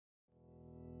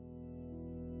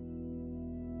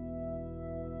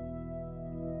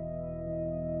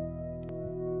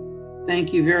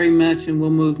Thank you very much. And we'll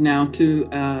move now to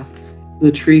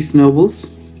Latrice Nobles.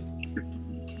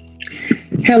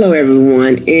 Hello,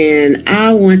 everyone. And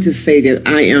I want to say that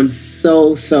I am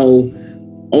so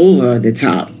over the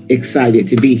top excited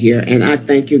to be here. And I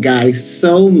thank you guys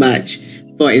so much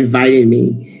for inviting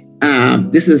me.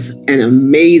 This is an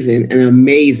amazing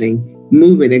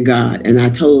movement of God. And I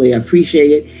totally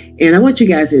appreciate it. And I want you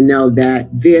guys to know that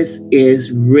this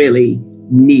is really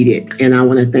needed. And I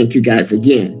want to thank you guys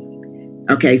again.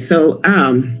 Okay, so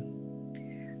I'm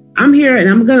here and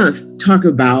I'm going to talk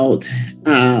about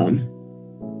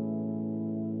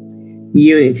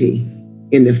unity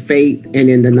in the faith and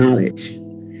in the knowledge.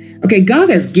 Okay, God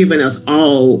has given us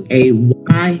all a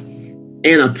why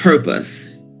and a purpose,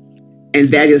 and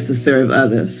that is to serve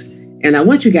others. And I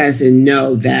want you guys to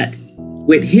know that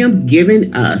with Him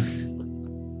giving us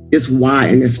this why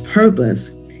and this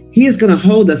purpose, He is going to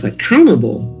hold us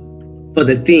accountable for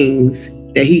the things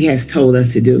that He has told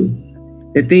us to do,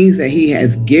 the things that He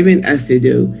has given us to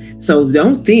do. So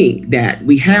don't think that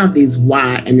we have these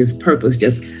why and this purpose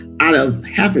just out of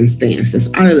happenstance,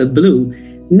 just out of the blue.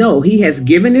 No, He has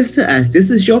given this to us. This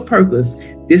is your purpose.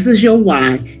 This is your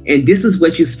why. And this is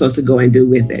what you're supposed to go and do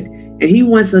with it. And He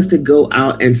wants us to go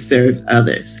out and serve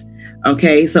others.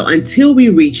 Okay, so until we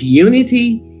reach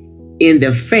unity in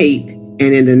the faith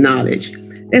and in the knowledge,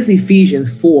 that's Ephesians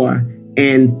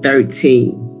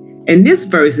 4:13. And this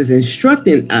verse is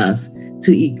instructing us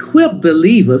to equip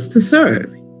believers to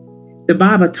serve. The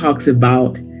Bible talks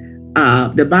about,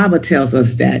 the Bible tells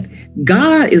us that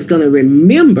God is going to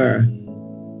remember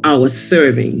our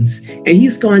servings and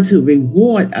He's going to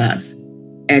reward us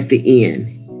at the end.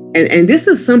 And this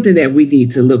is something that we need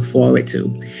to look forward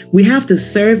to. We have to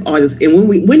serve others. And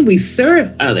when we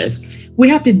serve others, we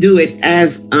have to do it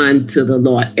as unto the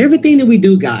Lord. Everything that we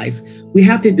do, guys, we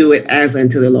have to do it as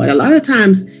unto the Lord. A lot of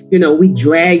times, we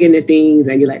drag into things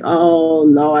and you're like, oh,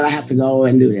 Lord, I have to go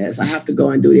and do this. I have to go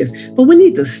and do this. But we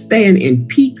need to stand in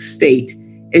peak state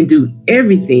and do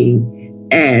everything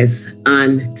as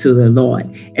unto the Lord.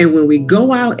 And when we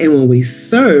go out and when we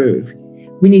serve,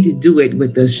 we need to do it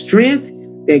with the strength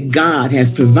that God has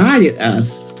provided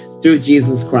us through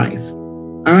Jesus Christ.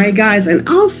 All right, guys. And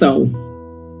also,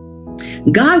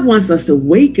 God wants us to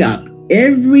wake up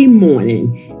every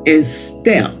morning and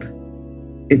step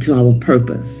into our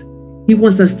purpose. He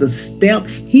wants us to step.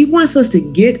 He wants us to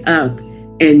get up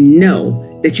and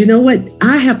know that, you know what?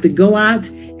 I have to go out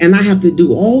and I have to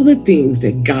do all the things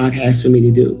that God has for me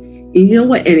to do. And you know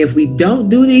what? And if we don't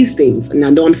do these things, and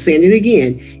I know I'm saying it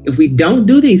again, if we don't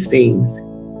do these things,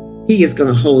 He is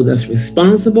going to hold us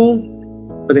responsible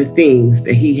for the things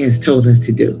that He has told us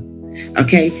to do.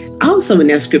 Okay. Also in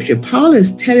that scripture, Paul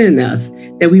is telling us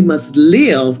that we must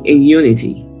live in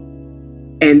unity.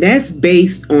 And that's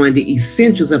based on the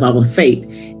essentials of our faith.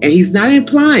 And he's not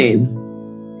implying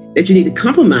that you need to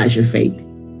compromise your faith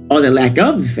or the lack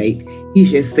of faith. He's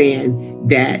just saying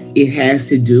that it has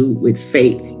to do with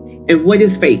faith. And what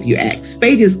is faith, you ask?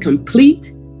 Faith is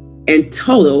complete and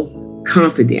total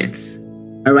confidence.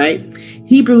 All right.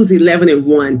 Hebrews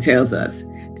 11:1 tells us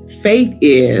faith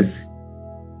is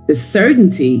the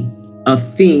certainty of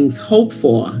things hoped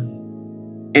for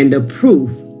and the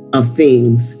proof of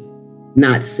things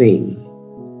not seen.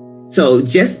 So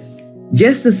just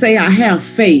to say I have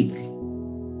faith,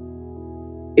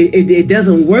 it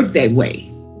doesn't work that way.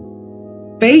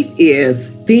 Faith is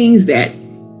things that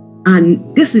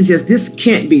this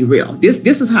can't be real. This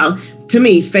is how, to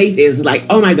me, faith is like,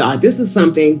 oh my God, this is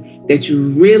something that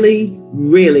you really,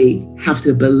 really have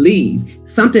to believe.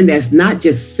 Something that's not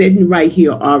just sitting right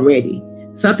here already.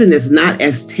 Something that's not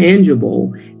as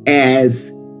tangible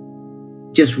as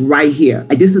just right here.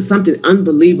 This is something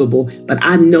unbelievable, but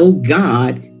I know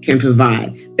God can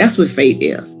provide. That's what faith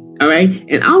is. All right.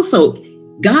 And also,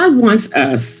 God wants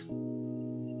us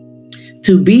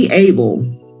to be able,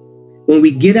 when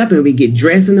we get up and we get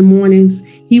dressed in the mornings,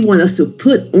 He wants us to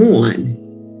put on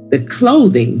the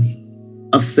clothing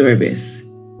of service.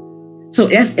 So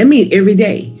every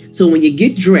day. So when you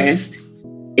get dressed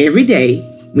every day,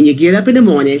 when you get up in the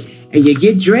morning and you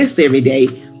get dressed every day,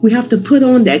 we have to put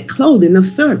on that clothing of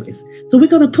service. So we're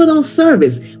going to put on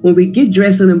service when we get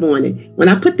dressed in the morning. When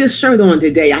I put this shirt on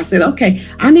today, I said, okay,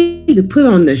 I need to put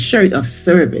on the shirt of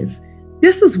service.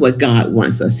 This is what God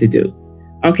wants us to do.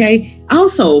 Okay.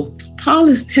 Also, Paul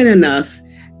is telling us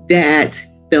that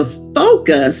the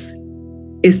focus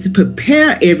is to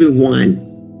prepare everyone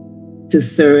to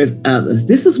serve others.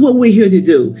 This is what we're here to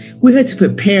do. We're here to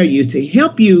prepare you, to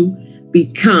help you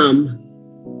become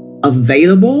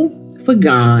available for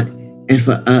God and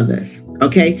for others.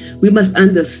 Okay? We must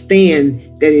understand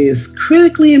that it is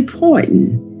critically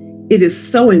important It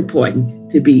is so important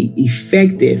to be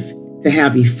effective, to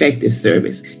have effective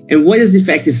service. And what is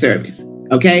effective service?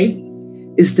 Okay?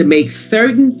 Is to make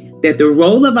certain that the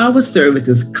role of our service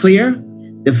is clear,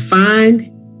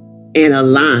 defined, and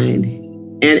aligned,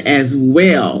 and as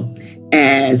well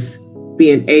as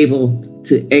being able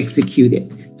to execute it.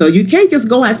 So you can't just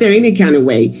go out there any kind of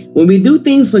way. When we do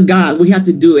things for God, we have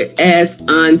to do it as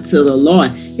unto the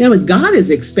Lord. You know, God is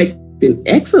expecting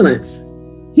excellence.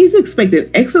 He's expecting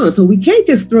excellence. So we can't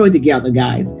just throw it together,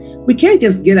 guys. We can't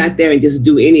just get out there and just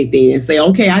do anything and say,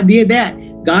 okay, I did that.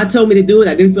 God told me to do it.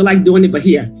 I didn't feel like doing it, but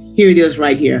here it is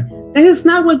right here. That is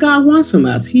not what God wants from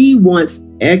us. He wants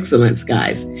excellence,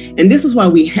 guys. And this is why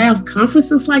we have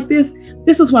conferences like this.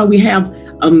 This is why we have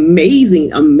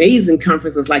amazing, amazing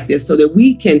conferences like this, so that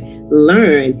we can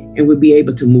learn and we'll be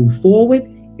able to move forward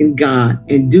in God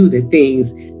and do the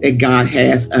things that God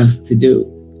has us to do.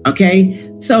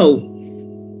 Okay? So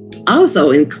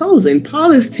also in closing,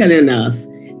 Paul is telling us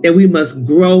that we must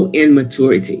grow in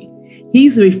maturity.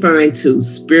 He's referring to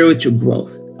spiritual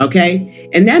growth. Okay?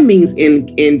 And that means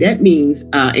increasing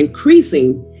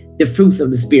the fruits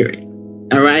of the Spirit.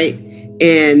 All right?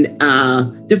 And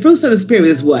the fruits of the Spirit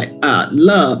is what?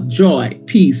 Love, joy,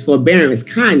 peace, forbearance,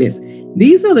 kindness.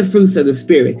 These are the fruits of the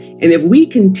Spirit. And if we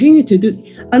continue to do,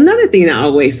 another thing I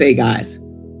always say, guys,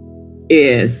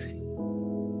 is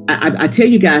I tell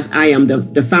you guys, I am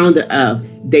the founder of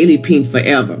Daily P.I.N.K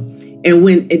Forever. And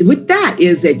with that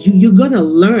is that you're going to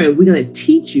learn, we're going to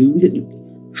teach you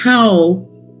how,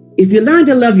 if you learn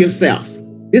to love yourself,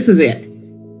 this is it.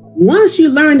 Once you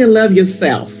learn to love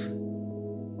yourself,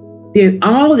 then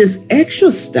all this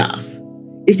extra stuff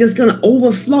is just going to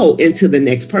overflow into the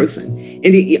next person.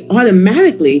 And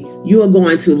automatically, you are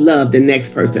going to love the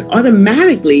next person.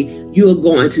 Automatically, you are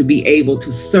going to be able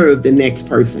to serve the next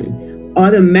person.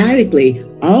 Automatically,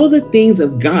 all the things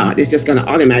of God is just going to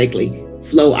automatically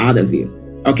flow out of you.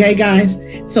 Okay, guys?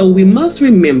 So we must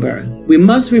remember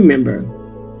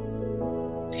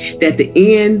that the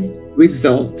end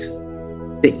result,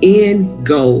 the end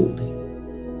goal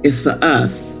is for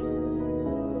us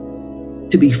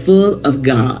to be full of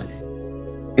God.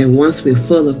 And once we're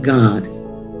full of God,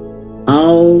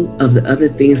 all of the other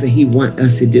things that He wants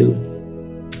us to do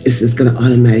is just going to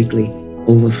automatically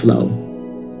overflow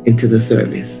into the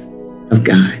service of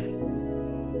God.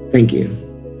 Thank you.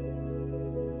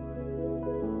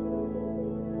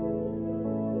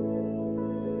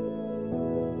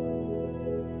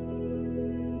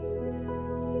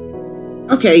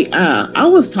 Okay, I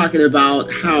was talking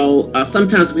about how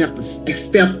sometimes we have to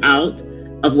step out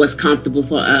of what's comfortable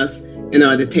for us in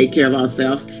order to take care of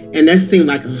ourselves. And that seemed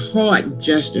like a hard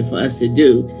gesture for us to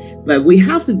do. But we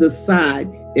have to decide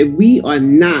that we are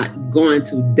not going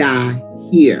to die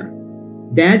here.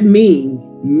 That means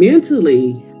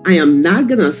mentally, I am not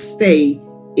going to stay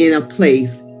in a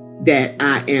place that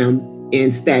I am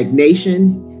in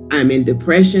stagnation, I'm in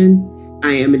depression,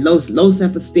 I am in low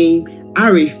self-esteem. I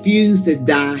refuse to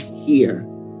die here.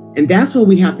 And that's what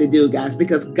we have to do, guys,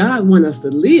 because God wants us to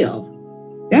live.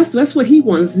 That's what He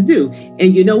wants us to do.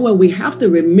 And you know what? We have to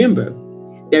remember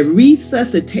that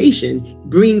resuscitation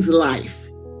brings life.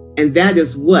 And that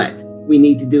is what we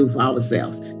need to do for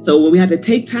ourselves. So we have to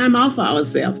take time out for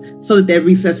ourselves so that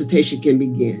resuscitation can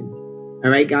begin.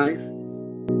 All right, guys?